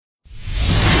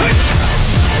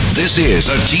This is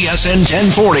a TSN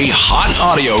 1040 hot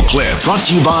audio clip brought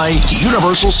to you by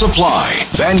Universal Supply,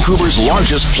 Vancouver's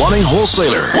largest plumbing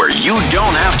wholesaler, where you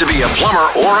don't have to be a plumber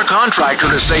or a contractor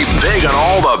to save big on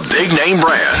all the big name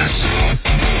brands.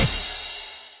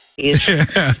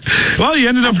 Well, you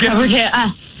ended up getting...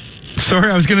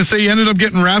 Sorry, I was going to say you ended up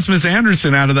getting Rasmus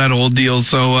Andersson out of that whole deal.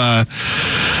 So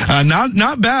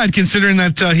not bad, considering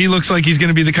that he looks like he's going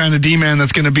to be the kind of D-man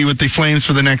that's going to be with the Flames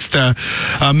for the next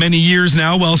many years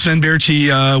now. Well, Sven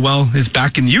Baertschi, is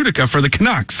back in Utica for the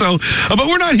Canucks. So, but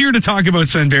we're not here to talk about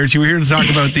Sven Baertschi. We're here to talk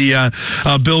about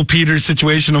the Bill Peters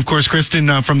situation. Of course,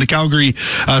 Kristen from the Calgary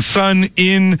Sun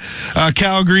in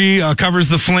Calgary covers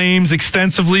the Flames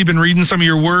extensively. Been reading some of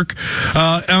your work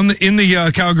in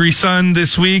the Calgary Sun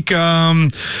this week.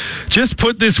 Just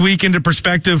put this week into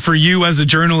perspective for you as a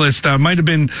journalist. Might have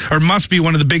been or must be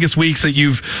one of the biggest weeks that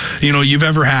you've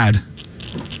ever had.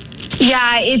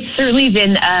 Yeah, it's certainly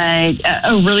been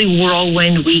a really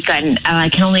whirlwind week, and I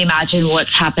can only imagine what's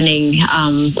happening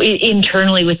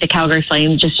internally with the Calgary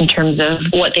Flames, just in terms of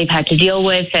what they've had to deal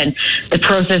with and the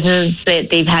processes that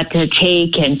they've had to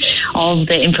take, and all of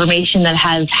the information that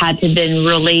has had to been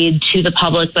relayed to the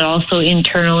public, but also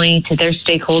internally to their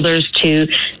stakeholders, to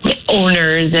the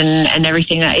owners, and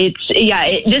everything.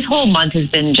 This whole month has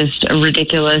been just a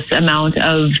ridiculous amount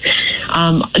of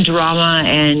drama,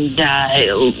 and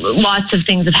lots of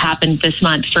things have happened this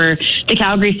month for the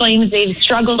Calgary Flames. They've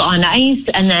struggled on ice,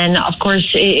 and then, of course,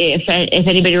 if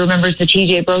anybody remembers the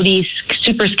TJ Brodie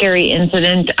super scary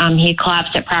incident, he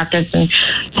collapsed at practice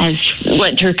and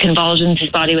went through convulsions.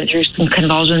 His body went through some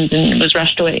convulsions and was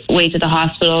rushed away to the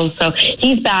hospital. So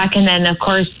he's back, and then, of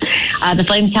course, the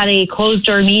Flames had a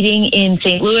closed-door meeting in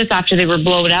St. Louis after they were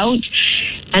blown out.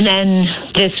 And then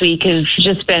this week has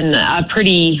just been a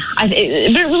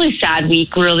really sad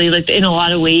week, really, like in a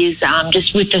lot of ways,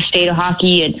 just with the state of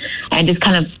hockey and just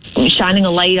kind of shining a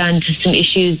light onto some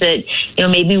issues that,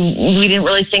 maybe we didn't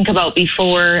really think about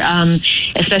before,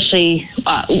 especially,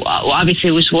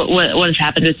 obviously, was what has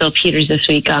happened with Bill Peters this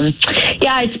week.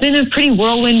 It's been a pretty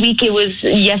whirlwind week. It was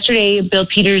yesterday, Bill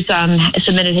Peters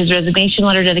submitted his resignation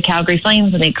letter to the Calgary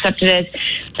Flames, and they accepted it,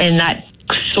 and that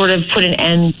sort of put an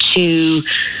end to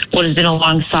what has been a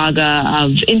long saga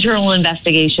of internal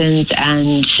investigations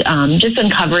and just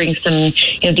uncovering some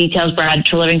details. Brad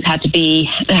Treliving's had to be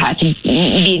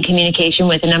in communication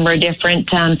with a number of different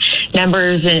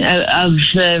members of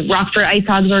the Rockford Ice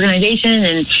Hogs organization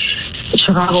and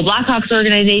Chicago Blackhawks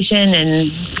organization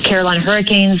and Carolina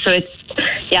Hurricanes. So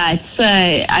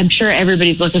I'm sure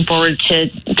everybody's looking forward to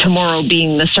tomorrow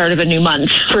being the start of a new month,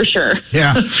 for sure.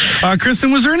 Yeah.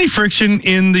 Kristen, was there any friction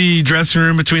in the dressing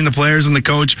room between the players and the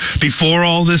coach before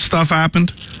all this stuff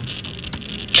happened?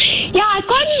 Yeah, I've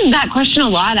gotten that question a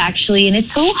lot, actually, and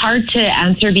it's so hard to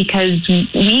answer because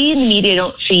we in the media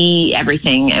don't see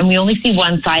everything, and we only see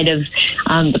one side of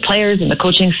the players and the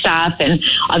coaching staff, and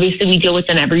obviously we deal with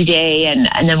them every day,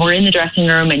 and then we're in the dressing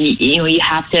room, and you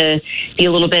have to be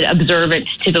a little bit observant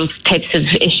to those types of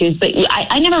issues. But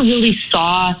I never really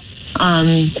saw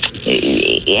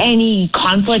any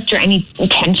conflict or any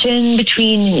tension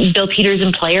between Bill Peters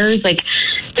and players. Like,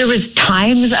 there was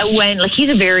times when, he's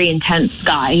a very intense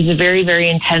guy. He's a very, very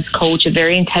intense coach, a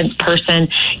very intense person.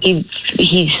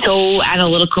 He's so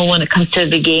analytical when it comes to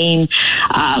the game.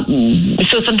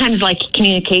 So sometimes,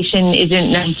 communication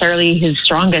isn't necessarily his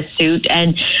strongest suit.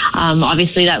 And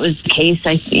obviously that was the case.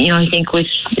 I think with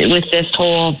this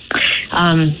whole,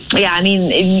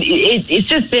 it's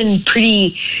just been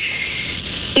pretty.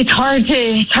 It's hard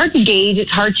to gauge. It's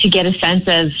hard to get a sense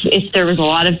of if there was a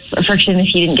lot of friction, if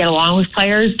he didn't get along with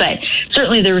players. But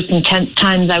certainly there were some tense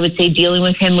times, I would say, dealing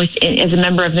with him as a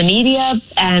member of the media.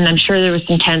 And I'm sure there was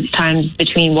some tense times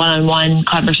between one-on-one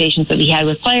conversations that he had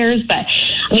with players. But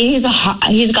he's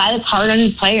a guy that's hard on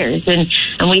his players, and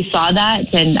we saw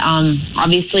that. And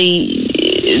obviously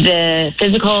the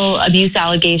physical abuse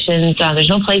allegations, there's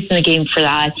no place in the game for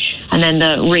that. And then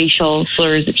the racial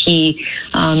slurs that he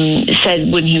said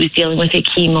when he was dealing with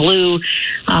Akeem Malou,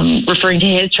 referring to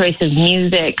his choice of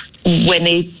music when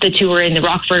the two were in the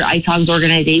Rockford Ice Hogs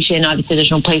organization. Obviously,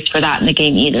 there's no place for that in the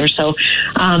game either. So,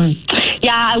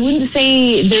 I wouldn't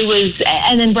say there was.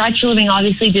 And then Brad Treliving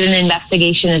obviously did an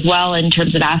investigation as well in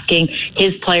terms of asking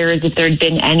his players if there had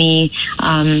been any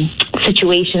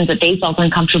situations that they felt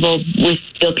uncomfortable with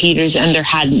Bill Peters, and there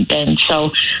hadn't been.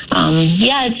 So,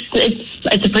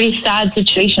 it's a pretty sad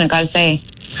situation, I gotta say.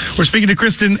 We're speaking to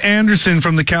Kristen Anderson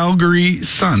from the Calgary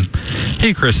Sun.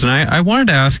 Hey, Kristen, I wanted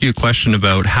to ask you a question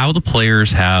about how the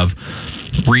players have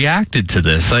reacted to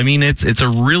this? I mean, it's a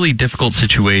really difficult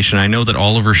situation. I know that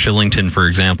Oliver Shillington, for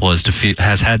example,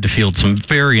 has had to field some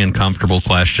very uncomfortable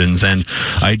questions, and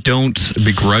I don't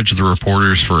begrudge the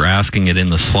reporters for asking it in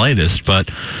the slightest, but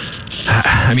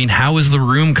I mean, how is the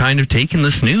room kind of taking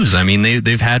this news? I mean,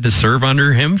 they've had to serve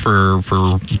under him for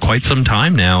quite some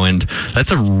time now, and that's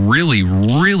a really,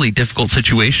 really difficult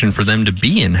situation for them to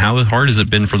be in. How hard has it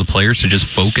been for the players to just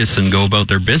focus and go about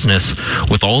their business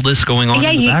with all this going on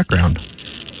in the background?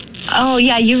 Oh,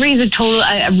 yeah, you raise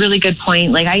a really good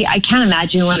point. Like, I can't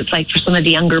imagine what it's like for some of the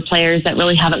younger players that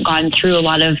really haven't gone through a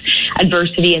lot of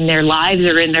adversity in their lives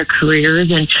or in their careers.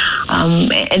 And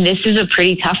this is a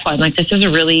pretty tough one. Like, this is a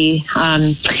really,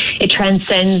 it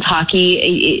transcends hockey.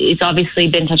 It's obviously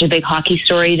been such a big hockey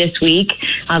story this week.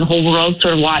 The whole world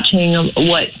sort of watching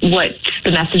what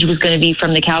the message was going to be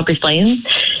from the Calgary Flames.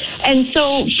 And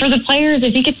so for the players,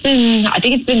 I think it's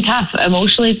been tough.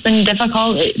 Emotionally, it's been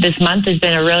difficult. This month has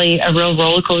been a real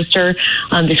roller coaster.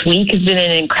 This week has been an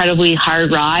incredibly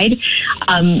hard ride.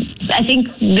 I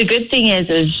think the good thing is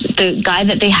the guy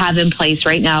that they have in place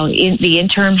right now, the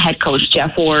interim head coach,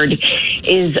 Jeff Ward,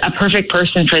 is a perfect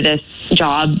person for this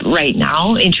job right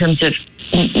now in terms of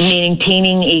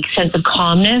maintaining a sense of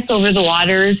calmness over the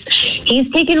waters.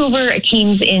 He's taken over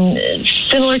teams in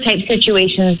similar type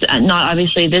situations, not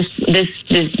obviously this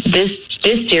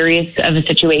serious of a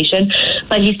situation,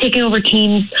 but he's taken over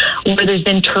teams where there's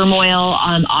been turmoil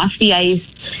off the ice.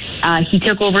 He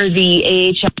took over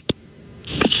the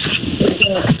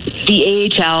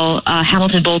AHL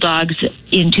Hamilton Bulldogs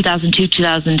in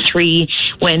 2002-2003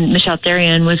 when Michel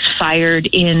Therrien was fired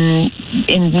in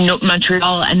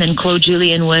Montreal, and then Claude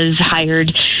Julien was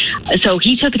hired. So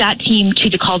he took that team to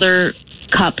the Calder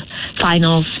Cup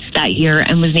finals that year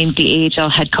and was named the AHL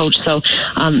head coach. So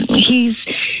he's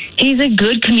a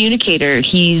good communicator.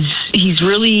 He's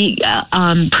really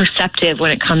perceptive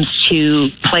when it comes to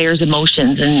players'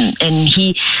 emotions, and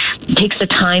he takes the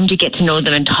time to get to know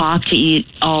them and talk to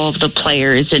all of the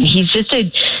players. And he's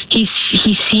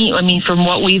seen. I mean, from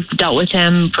what we've dealt with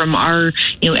him, from our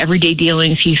everyday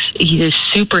dealings, he's a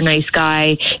super nice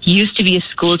guy. He used to be a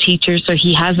school teacher, so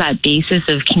he has that basis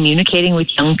of communicating with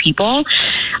young people,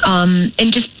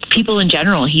 and just people in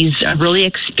general. He's a really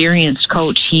experienced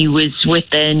coach. He was with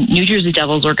the New Jersey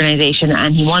Devils organization,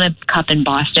 and he won a cup in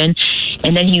Boston,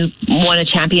 and then he won a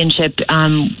championship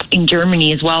in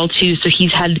Germany as well too. So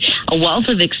he's had a wealth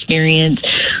of experience.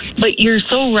 But you're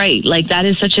so right. Like, that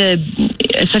is such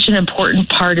an important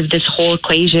part of this whole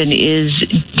equation, is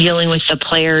dealing with the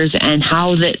players and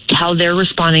how they're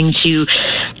responding to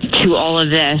all of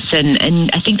this.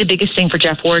 And I think the biggest thing for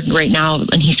Jeff Ward right now,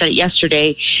 and he said it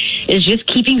yesterday, is just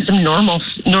keeping some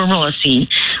normalcy,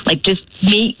 like just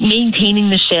maintaining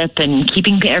the ship and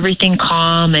keeping everything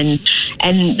calm. And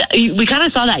we kind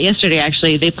of saw that yesterday.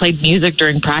 Actually, they played music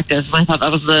during practice, and I thought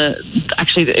that was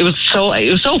it was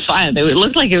so fun. It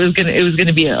looked like it was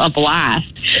gonna be a blast.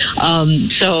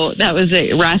 So that was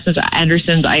Rasmus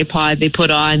Anderson's iPod they put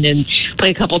on and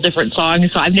play a couple different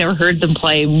songs. So I've never heard them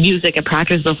play music at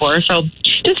practice before. So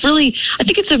just really, I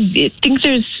think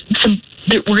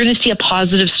we're going to see a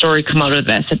positive story come out of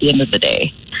this at the end of the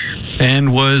day.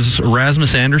 And was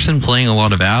Rasmus Anderson playing a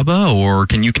lot of ABBA, or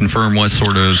can you confirm what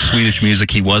sort of Swedish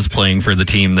music he was playing for the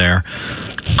team there?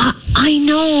 I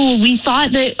know. We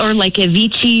thought that, or like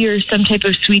Avicii or some type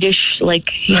of Swedish like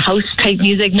house type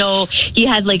music. No, he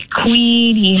had like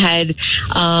Queen. He had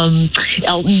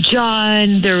Elton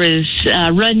John. There was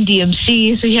Run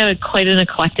DMC. So he had quite an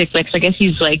eclectic mix. I guess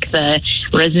he's like the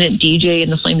resident DJ in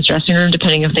the Flames dressing room,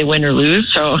 depending if they win or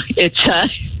lose. So it's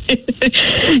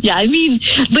yeah, I mean,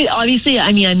 but obviously,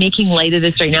 I mean, I'm making light of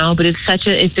this right now, but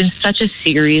it's been such a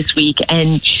serious week,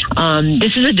 and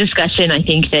this is a discussion I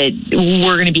think that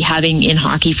we're going to be having in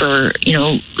hockey for,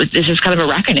 this is kind of a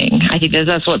reckoning. I think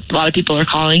that's what a lot of people are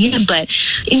calling it, but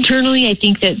internally, I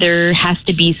think that there has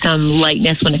to be some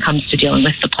lightness when it comes to dealing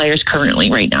with the players currently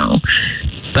right now.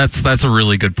 That's a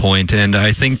really good point. And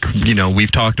I think,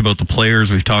 we've talked about the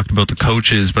players, we've talked about the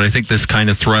coaches, but I think this kind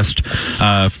of thrust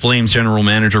Flames general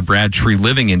manager Brad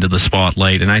Treliving into the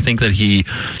spotlight. And I think that he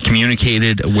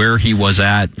communicated where he was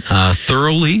at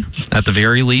thoroughly, at the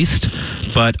very least.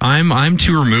 But I'm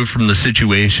too removed from the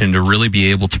situation to really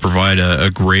be able to provide a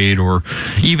grade, or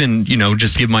even,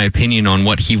 just give my opinion on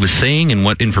what he was saying and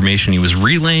what information he was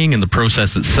relaying and the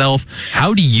process itself.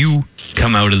 How do you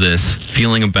come out of this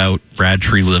feeling about Brad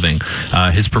Treliving,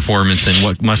 his performance in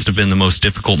what must have been the most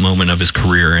difficult moment of his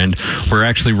career? And we're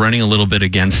actually running a little bit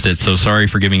against it, so sorry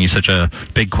for giving you such a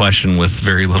big question with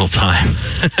very little time.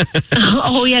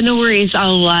 Oh, yeah, no worries.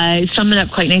 I'll sum it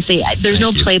up quite nicely. There's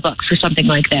no playbook for something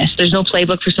like this. There's no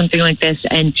playbook for something like this,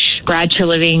 and Brad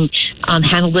Treliving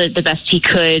handled it the best he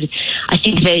could. I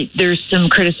think that there's some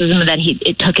criticism that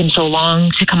it took him so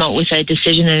long to come out with a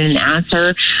decision and an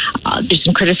answer. There's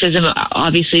some criticism.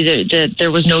 Obviously,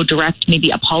 there was no direct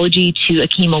maybe apology to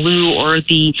Akeem Alou or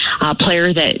the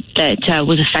player that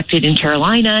was affected in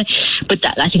Carolina, but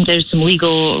I think there's some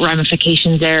legal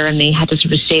ramifications there, and they had to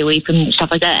sort of stay away from stuff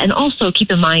like that. And also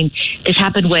keep in mind, this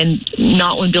happened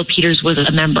not when Bill Peters was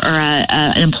a member or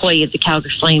an employee of the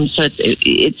Calgary Flames, so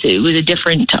it was a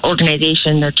different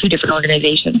organization. They're two different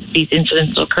organizations. These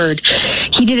incidents occurred.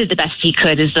 He did it the best he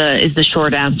could is the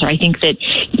short answer. I think that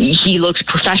he looked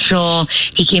professional.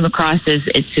 He came across as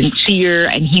sincere,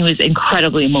 and he was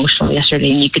incredibly emotional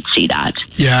yesterday, and you could see that.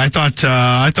 Yeah, I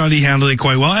thought he handled it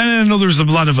quite well. And I know there's a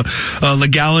lot of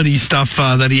legality stuff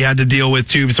that he had to deal with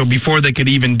too. So before they could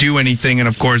even do anything, and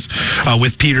of course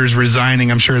with Peters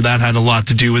resigning, I'm sure that had a lot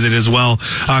to do with it as well.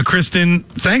 Kristen,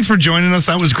 thanks for joining us.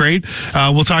 That was great.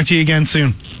 We'll talk to you again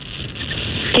soon.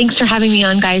 Thanks for having me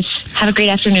on, guys. Have a great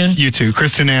afternoon. You too.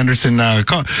 Kristen Anderson,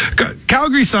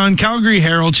 Calgary Sun, Calgary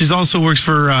Herald. She also works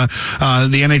for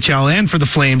the NHL and for the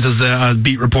Flames as the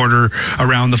beat reporter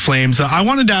around the Flames. I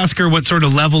wanted to ask her what sort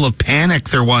of level of panic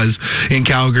there was in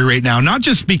Calgary right now. Not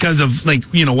just because of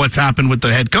what's happened with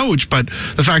the head coach, but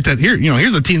the fact that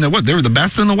here's a team that they were the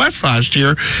best in the West last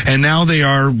year, and now they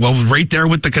are right there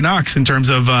with the Canucks in terms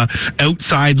of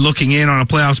outside looking in on a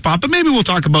playoff spot. But maybe we'll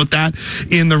talk about that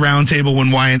in the roundtable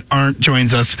when Wyatt Arndt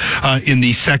joins us in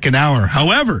the second hour.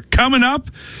 However, coming up,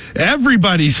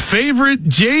 everybody's favorite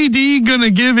JD gonna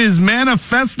give his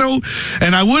manifesto,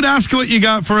 and I would ask what you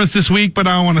got for us this week, but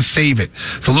I want to save it.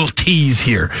 It's a little tease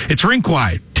here. It's Rink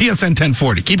Wide, TSN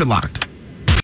 1040. Keep it locked.